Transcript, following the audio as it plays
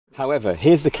However,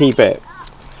 here's the key bit.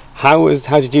 How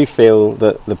did you feel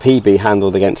that the Peabee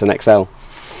handled against an XL?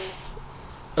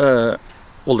 Well,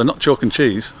 they're not chalk and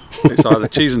cheese. It's either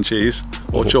cheese and cheese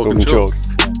or chalk and chalk.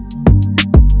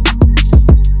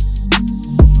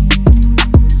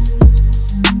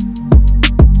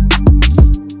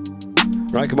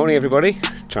 Right, good morning everybody.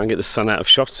 Try and get the sun out of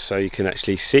shot so you can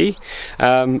actually see.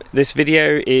 This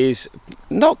video is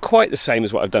not quite the same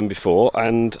as what I've done before,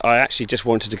 and I actually just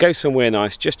wanted to go somewhere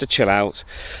nice just to chill out,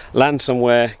 land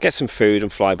somewhere, get some food and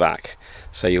fly back.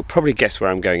 So you'll probably guess where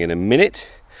I'm going in a minute.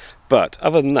 But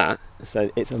other than that,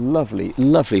 so it's a lovely,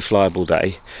 lovely flyable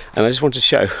day, and I just want to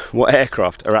show what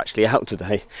aircraft are actually out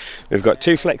today. We've got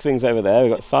two flex wings over there.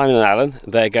 We've got Simon and Alan.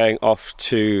 They're going off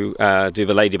to do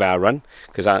the Lady Bower run,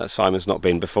 because Simon's not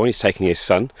been before. He's taking his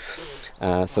son,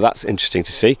 so that's interesting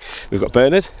to see. We've got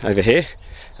Bernard over here.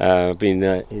 He's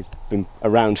been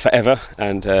around forever,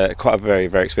 and quite a very,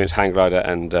 very experienced hang glider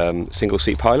and single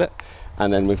seat pilot.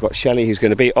 And then we've got Shelley, who's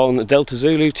going to be on Delta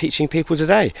Zulu teaching people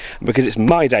today. Because it's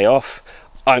my day off,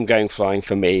 I'm going flying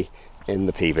for me in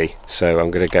the Peabee. So I'm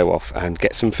going to go off and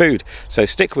get some food. So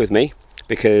stick with me,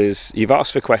 because you've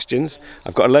asked for questions.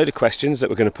 I've got a load of questions that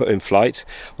we're going to put in flight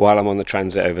while I'm on the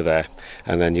transit over there.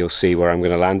 And then you'll see where I'm going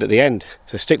to land at the end.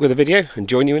 So stick with the video and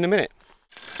join you in a minute.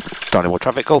 Darling,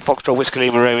 traffic, Golf Foxtrot, Whiskey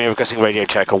Lima Romeo, requesting radio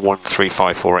check on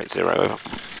 135480, over.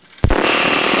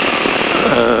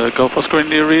 Golf Oscar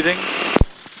India reading.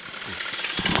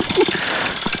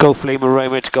 Golf Lima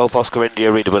Romeo to Golf Oscar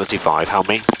India, readability 5, how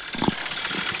many?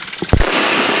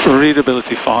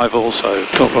 Readability 5 also.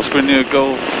 Golf Oscar India,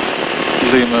 Golf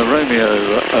Lima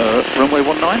Romeo, runway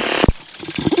 19?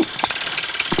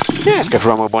 Yeah, let's go for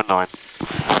runway 19.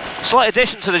 Slight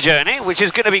addition to the journey, which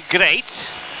is going to be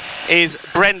great, is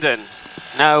Brendan.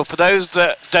 Now, for those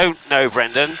that don't know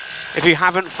Brendan, if you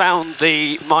haven't found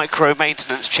the micro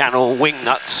maintenance channel Wing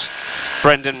Nuts,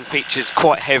 Brendan features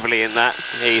quite heavily in that.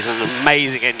 He's an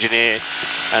amazing engineer,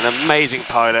 an amazing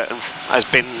pilot, and has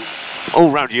been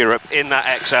all around Europe in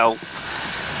that XL.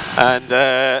 And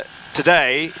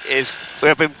today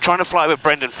we've been trying to fly with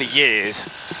Brendan for years,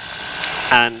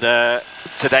 and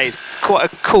today's quite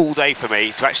a cool day for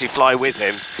me to actually fly with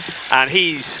him. And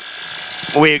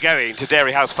we're going to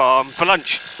Dairy House Farm for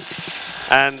lunch.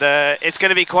 And it's going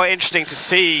to be quite interesting to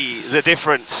see the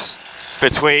difference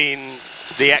between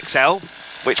the XL,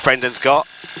 which Brendan's got,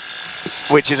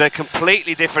 which is a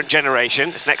completely different generation.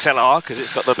 It's an XLR because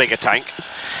it's got the bigger tank.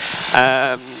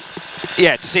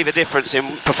 Yeah, to see the difference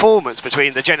in performance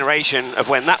between the generation of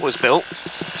when that was built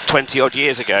 20 odd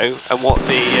years ago and what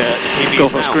the Peabee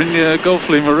is now. Golf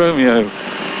Lima Romeo.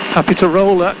 Happy to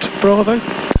roll at Bravo?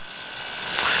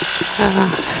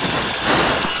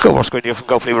 Golf Oscar India from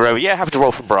Golf Lima Romeo. Yeah, happy to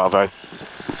roll from Bravo.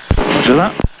 Roger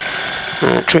that.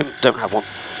 Trim, don't have one.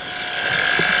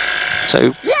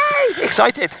 So, yay!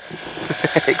 Excited!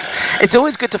 It's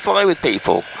always good to fly with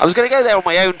people. I was going to go there on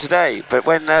my own today, but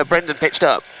when Brendan pitched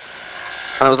up,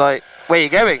 and I was like, where are you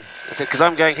going? I said, because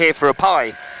I'm going here for a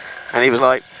pie. And he was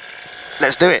like,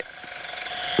 let's do it.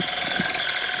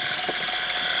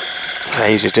 So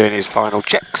he's just doing his final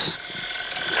checks.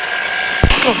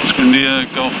 Golf Oscar India,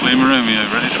 Golf Lima Romeo,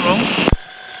 ready to roll?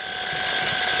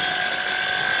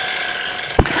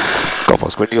 Golf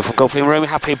Oscar India from Golf Lima Romeo,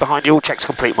 happy behind you, all checks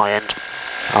complete my end.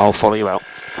 I'll follow you out.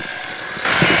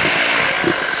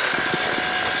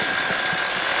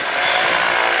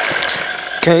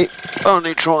 Okay, on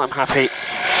neutral, I'm happy.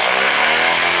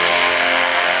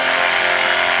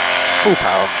 Full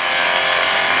power.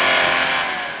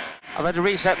 I've had to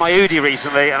reset my UDI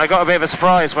recently, and I got a bit of a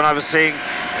surprise when I was seeing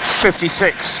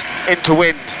 56 into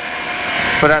wind,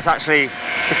 but that's actually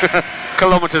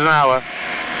kilometres an hour.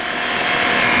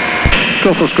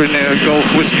 Golf Oscar India, Golf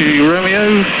Whiskey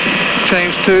Romeo,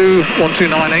 change to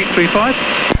 129835.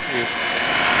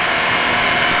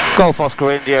 Golf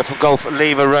Oscar India from Golf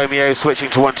Lima Romeo, switching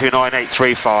to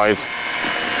 129835.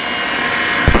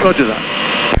 Roger that.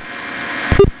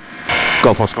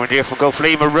 Golf Oscar India from Golf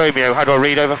Lima Romeo, how do I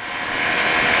read over?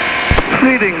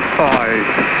 Reading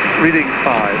 5. Reading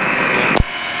 5.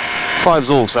 5's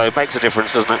also, it makes a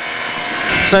difference, doesn't it?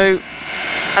 So,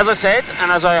 as I said,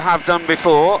 and as I have done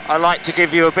before, I like to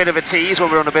give you a bit of a tease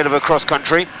when we're on a bit of a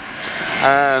cross-country.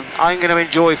 I'm going to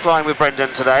enjoy flying with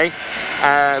Brendan today,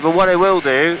 but what I will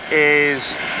do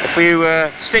is, if you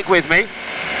stick with me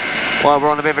while we're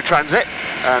on a bit of a transit,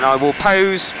 and I will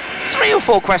pose 3 or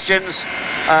 4 questions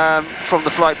from the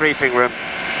flight briefing room.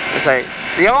 I say,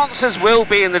 the answers will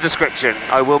be in the description.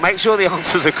 I will make sure the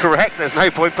answers are correct. There's no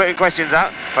point putting questions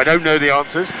out if I don't know the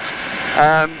answers.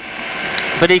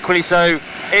 But equally so,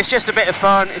 it's just a bit of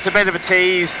fun, it's a bit of a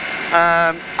tease.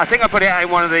 I think I put it out in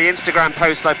one of the Instagram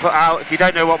posts I put out. If you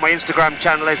don't know what my Instagram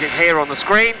channel is, it's here on the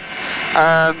screen.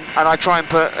 And I try and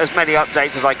put as many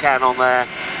updates as I can on there.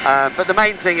 But the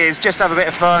main thing is just have a bit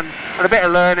of fun and a bit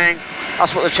of learning.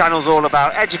 That's what the channel's all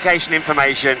about, education,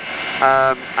 information,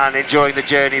 and enjoying the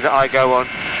journey that I go on.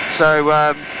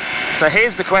 So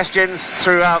here's the questions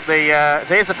throughout the,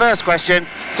 so here's the first question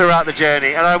throughout the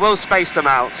journey, and I will space them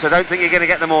out, so don't think you're going to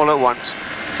get them all at once.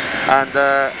 And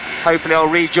hopefully I'll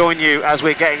rejoin you as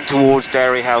we're getting towards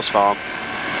Dairy House Farm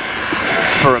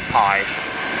for a pie.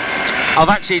 I've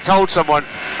actually told someone,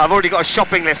 I've already got a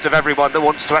shopping list of everyone that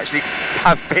wants to actually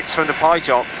have bits from the pie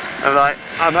shop, and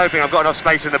I'm hoping I've got enough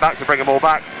space in the back to bring them all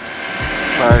back.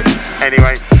 So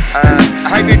anyway, I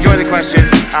hope you enjoy the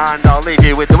questions, and I'll leave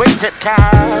you with the wingtip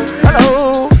Cav.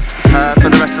 Hello! For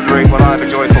the rest of the route while I have a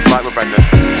joyful flight with Brendan.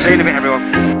 See you in a bit,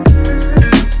 everyone.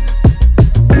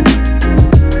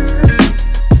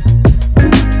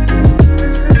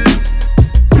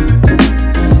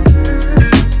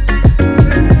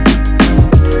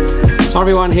 So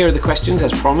everyone, here are the questions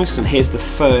as promised, and here's the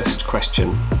first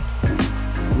question.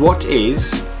 What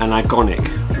is an agonic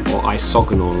or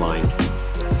isogonal line?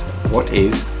 What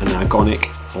is an agonic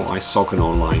or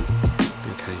isogonal line?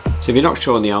 Okay, so if you're not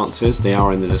sure on the answers, they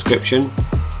are in the description,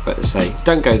 but say,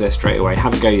 don't go there straight away,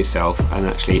 have a go yourself, and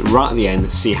actually right at the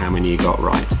end, see how many you got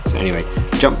right. So anyway,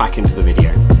 jump back into the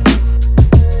video.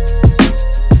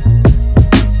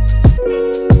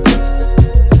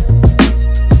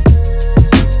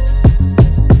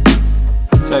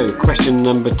 So question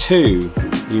number 2,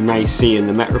 you may see in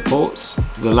the Met reports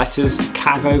the letters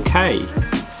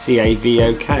CAVOK,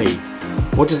 C-A-V-O-K.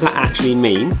 What does that actually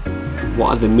mean?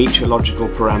 What are the meteorological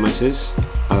parameters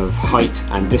of height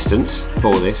and distance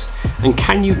for this? And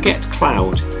can you get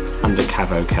cloud under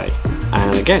CAVOK?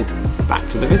 And again, back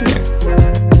to the video.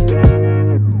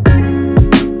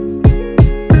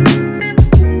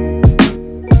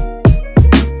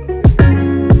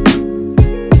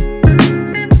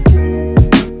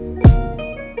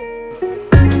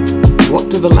 What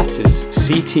do the letters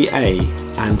CTA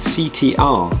and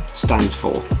CTR stand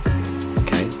for?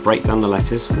 Okay, break down the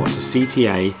letters. What do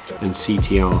CTA and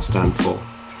CTR stand for?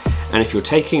 And if you're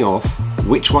taking off,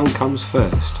 which one comes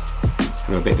first?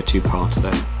 Kind of a bit of a two-parter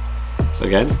there. So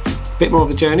again, a bit more of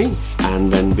the journey,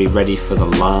 and then be ready for the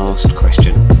last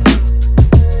question.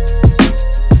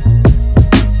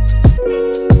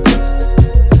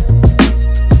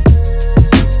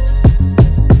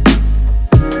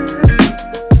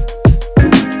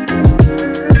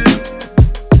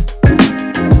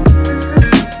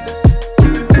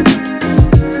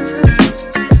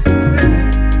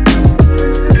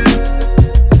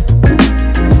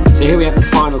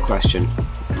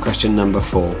 Question number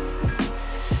 4.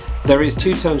 There is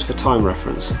 2 terms for time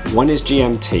reference. One is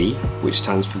GMT, which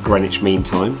stands for Greenwich Mean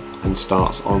Time and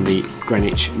starts on the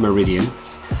Greenwich Meridian.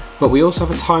 But we also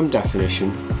have a time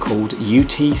definition called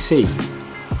UTC.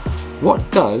 What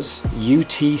does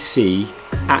UTC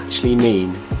actually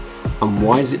mean, and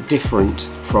why is it different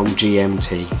from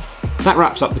GMT? That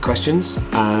wraps up the questions,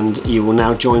 and you will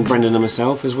now join Brendan and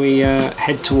myself as we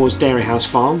head towards Dairy House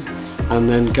Farm and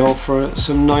then go off for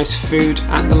some nice food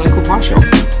at the local pie shop.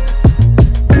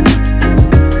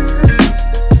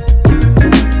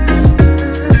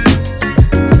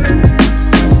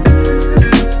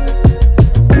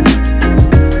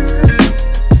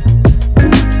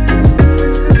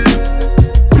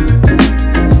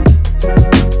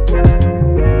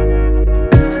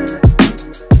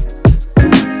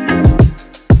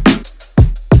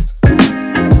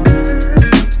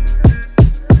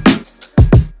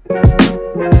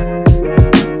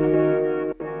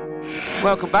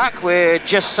 Welcome back. We're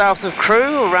just south of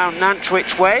Crewe, around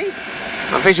Nantwich Way.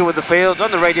 I'm visual with the field on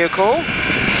the radio call.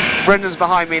 Brendan's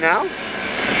behind me now.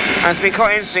 And it's been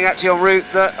quite interesting actually en route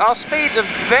that our speeds are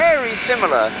very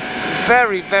similar.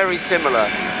 Very, very similar.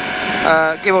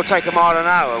 Give or take a mile an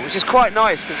hour, which is quite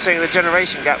nice considering the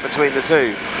generation gap between the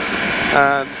two.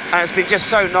 And it's been just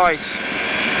so nice.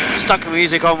 Stuck the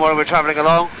music on while we're travelling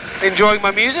along, enjoying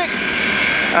my music.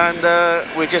 And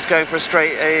we're just going for a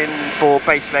straight in for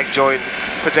base leg join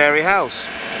for Dairy House.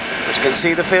 As you can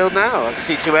see the field now, I can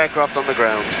see 2 aircraft on the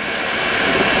ground.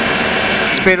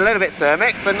 It's been a little bit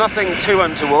thermic, but nothing too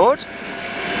untoward.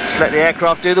 Just let the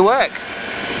aircraft do the work.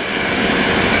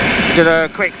 Did a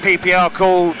quick PPR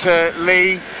call to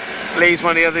Lee. Lee's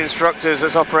one of the other instructors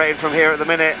that's operating from here at the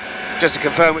minute, just to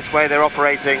confirm which way they're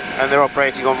operating, and they're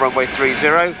operating on runway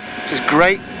 30, which is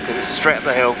great because it's straight up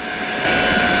the hill.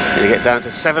 Going to get down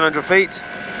to 700 feet.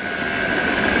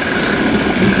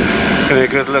 Going to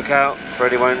be a good lookout for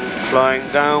anyone flying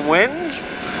downwind.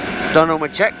 Done all my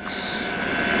checks.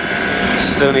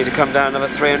 Still need to come down another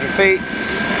 300 feet.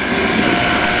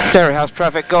 Dairy House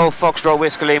traffic, Golf, Foxtrot,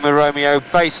 Whiskey Lima, Romeo,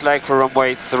 base leg for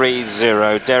runway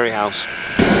 30, Dairy House.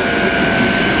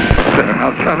 Dairy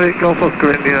House traffic, Golf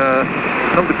Oscar India,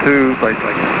 number 2, base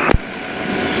leg.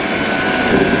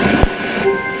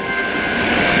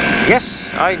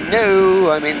 Yes, I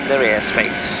know I'm in their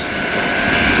airspace.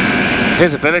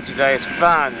 Visibility day is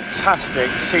fantastic,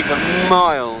 see for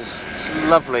miles, it's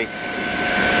lovely.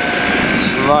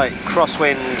 Slight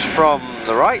crosswind from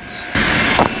the right.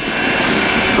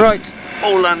 Right,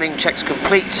 all landing checks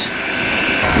complete.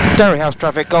 Dairy House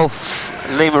traffic, Golf,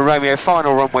 Lima Romeo,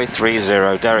 final runway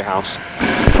 30, Dairy House.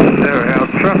 Dairy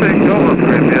House traffic, Golf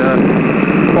Oscar India,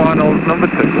 final number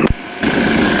 2.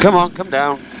 Come on, come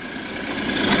down.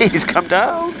 Please come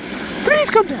down. Please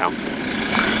come down.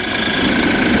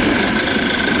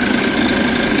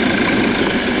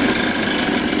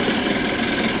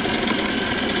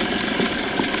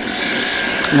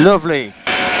 Lovely.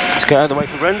 Let's get out of the way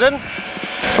for Brendan.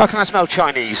 Why can I smell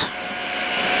Chinese?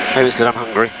 Maybe it's because I'm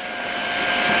hungry.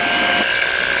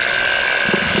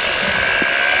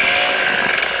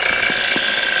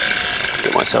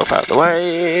 Get myself out of the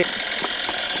way.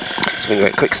 Just going to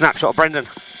get a quick snapshot of Brendan.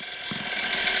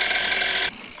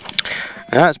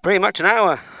 Yeah, it's pretty much an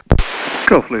hour.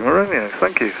 Golf Lima Romeo,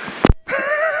 thank you.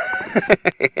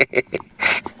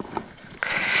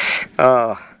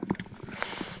 Oh.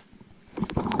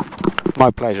 My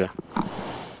pleasure.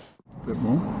 A bit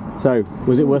more. So,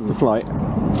 was it worth the flight?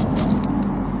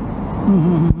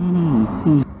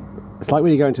 It's like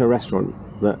when you go into a restaurant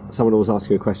that someone always asks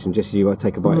you a question just as you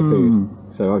take a bite of food.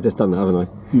 So I've just done that, haven't I?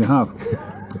 You have.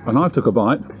 And I took a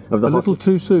bite a little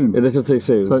too soon. A little too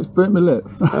soon. So it's burnt my lip.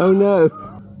 Oh no.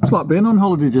 It's like being on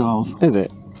holiday, Giles. Is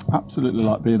it? Absolutely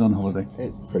like being on holiday.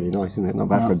 It's pretty nice, isn't it? Not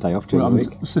bad for a day off during the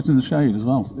week. Sit in the shade as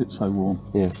well. It's so warm.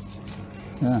 Yeah.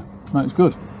 Yeah. No, it's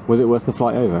good. Was it worth the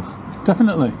flight over?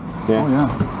 Definitely. Yeah. Oh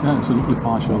yeah. Yeah, it's a lovely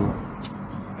pie shop.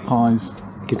 Pies.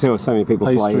 You can tell so many people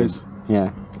pastries. fly in.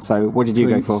 Yeah. So what did you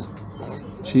go for?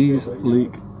 Cheese,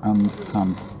 leek and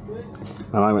ham.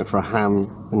 And I went for a ham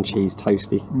and cheese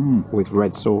toasty with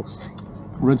red sauce.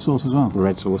 Red sauce as well.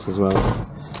 Red sauce as well.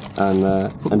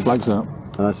 And Flags out.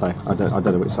 And I say I don't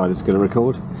know which side it's going to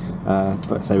record.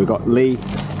 But so we've got Lee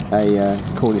a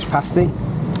Cornish pasty,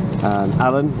 and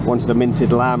Alan wanted a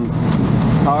minted lamb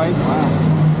pie.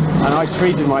 Wow. And I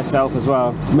treated myself as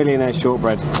well. Millionaire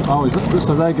shortbread. Oh, is that,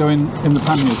 so they're going in the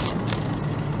panniers?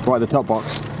 Right at the top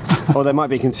box. Or they might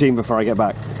be consumed before I get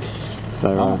back.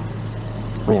 So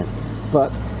yeah.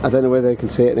 But I don't know whether they can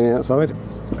see it on the outside.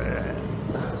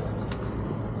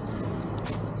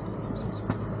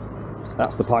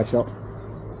 That's the pie shop.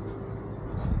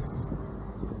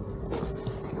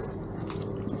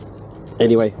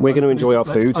 Anyway, we're going to enjoy our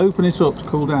food. Let's open it up to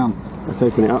cool down. Let's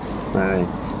open it up. Right.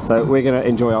 So we're going to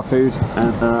enjoy our food,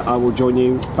 and I will join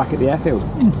you back at the airfield.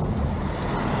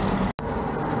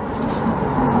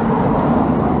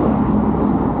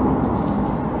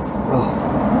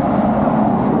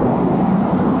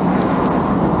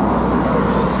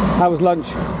 How was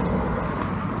lunch?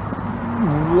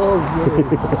 Lovely.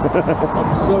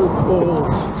 I'm so full.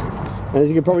 And as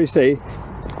you can probably see,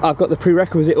 I've got the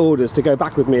prerequisite orders to go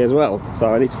back with me as well.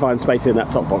 So I need to find space in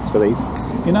that top box for these.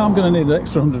 You know I'm going to need an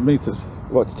extra 100 metres.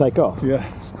 What, to take off? Yeah.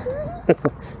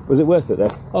 Was it worth it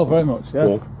though? Oh, very much,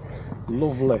 yeah.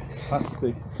 Lovely.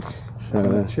 Pasty.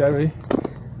 So, cherry.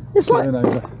 it's like,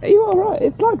 are you alright?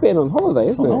 It's like being on holiday,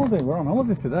 isn't it? On holiday, we're on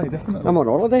holiday today, definitely. I'm on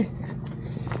holiday.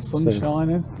 Sun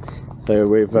shining. So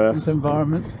we've different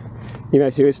environment. You know,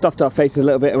 so we've stuffed our faces a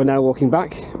little bit and we're now walking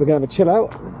back. We're going to have a chill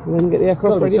out and then get the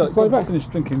aircraft ready to fly back. Finish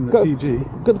drinking the PG.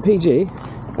 Got the PG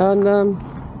and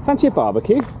fancy a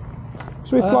barbecue.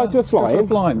 Should we fly to a fly-in? Go to a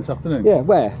fly-in this afternoon. Yeah,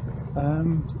 where?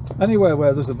 Anywhere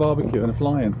where there's a barbecue and a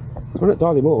fly-in. We're at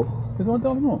Darley Moor. Is there one at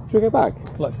Darley Moor? Should we go back?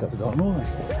 Let's go to Darley Moor then.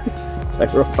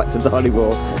 So we're off back to Darley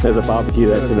Moor. There's a barbecue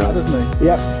there tonight. Isn't it?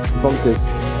 Yep, bonkers.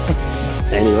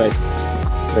 Anyway,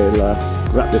 we'll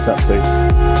wrap this up soon.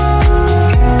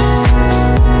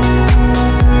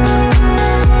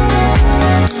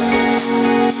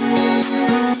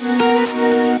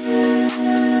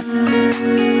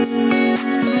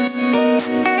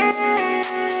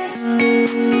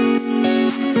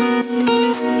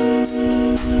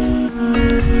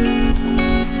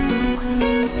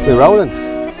 We're rolling.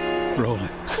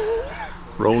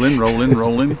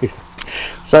 Rolling.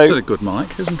 So it's a good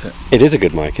mic, isn't it? It is a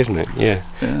good mic, isn't it? Yeah.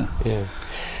 Yeah.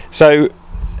 So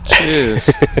Cheers.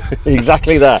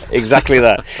 Exactly that, exactly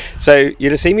that. So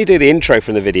you'd have seen me do the intro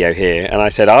from the video here, and I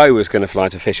said I was going to fly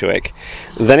to Fisherwick.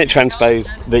 Then it transposed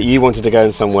that you wanted to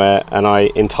go somewhere, and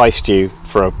I enticed you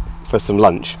for some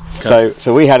lunch. Okay.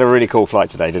 So we had a really cool flight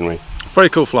today, didn't we? Very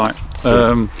cool flight.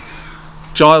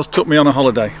 Giles took me on a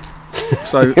holiday.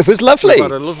 So it was lovely. We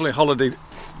had a lovely holiday.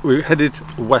 We headed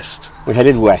west. We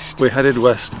headed west. We headed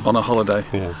west on a holiday.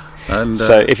 Yeah. And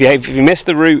so if you missed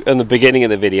the route in the beginning of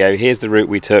the video, here's the route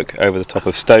we took over the top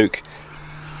of Stoke.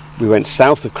 We went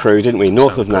south of Crewe, didn't we?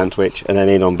 North of Nantwich, and then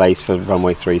in on base for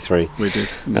runway 33. We did,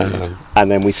 indeed.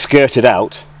 And then we skirted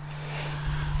out.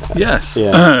 Yes.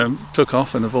 Yeah. Took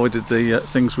off and avoided the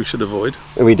things we should avoid.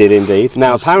 We did indeed.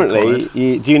 Now, apparently,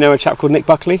 do you know a chap called Nick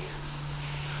Buckley?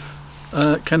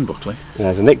 Ken Buckley. Yeah,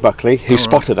 there's a Nick Buckley who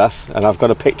spotted us, and I've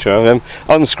got a picture of him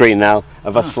on the screen now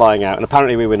of us flying out. And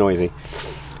apparently, we were noisy.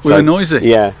 We were noisy.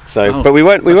 Yeah. So, but we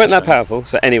weren't that powerful.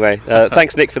 So anyway,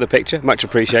 thanks Nick for the picture, much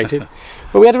appreciated.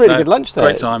 But we had a really good lunch there.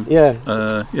 Great time.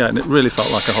 Yeah. Yeah, and it really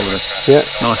felt like a holiday. Yeah.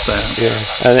 Nice day out. Yeah.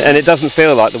 And it doesn't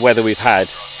feel like the weather we've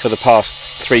had for the past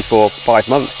 3, 4, 5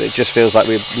 months. It just feels like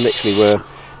we literally were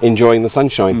enjoying the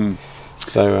sunshine.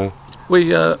 So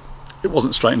it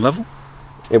wasn't straight and level.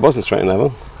 It wasn't straight and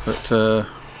level. But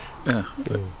yeah,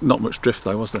 not much drift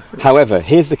though, was there? However,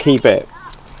 here's the key bit.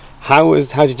 How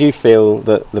did you feel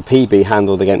that the Peabee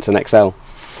handled against an XL?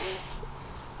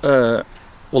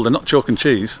 Well, they're not chalk and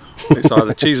cheese. It's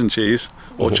either cheese and cheese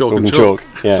or chalk and chalk.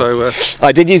 Yeah. So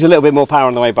I did use a little bit more power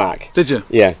on the way back. Did you?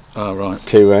 Yeah. Oh, right.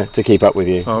 To keep up with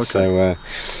you. Oh, okay. So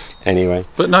anyway.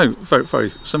 But no, very,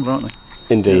 very similar, aren't they?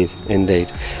 Indeed, indeed.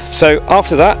 So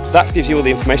after that gives you all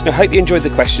the information. I hope you enjoyed the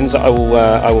questions that I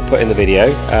will put in the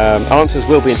video. Answers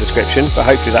will be in description, but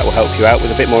hopefully that will help you out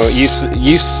with a bit more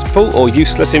useful or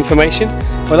useless information.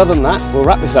 But other than that, we'll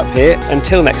wrap this up here.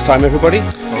 Until next time, everybody,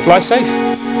 fly safe.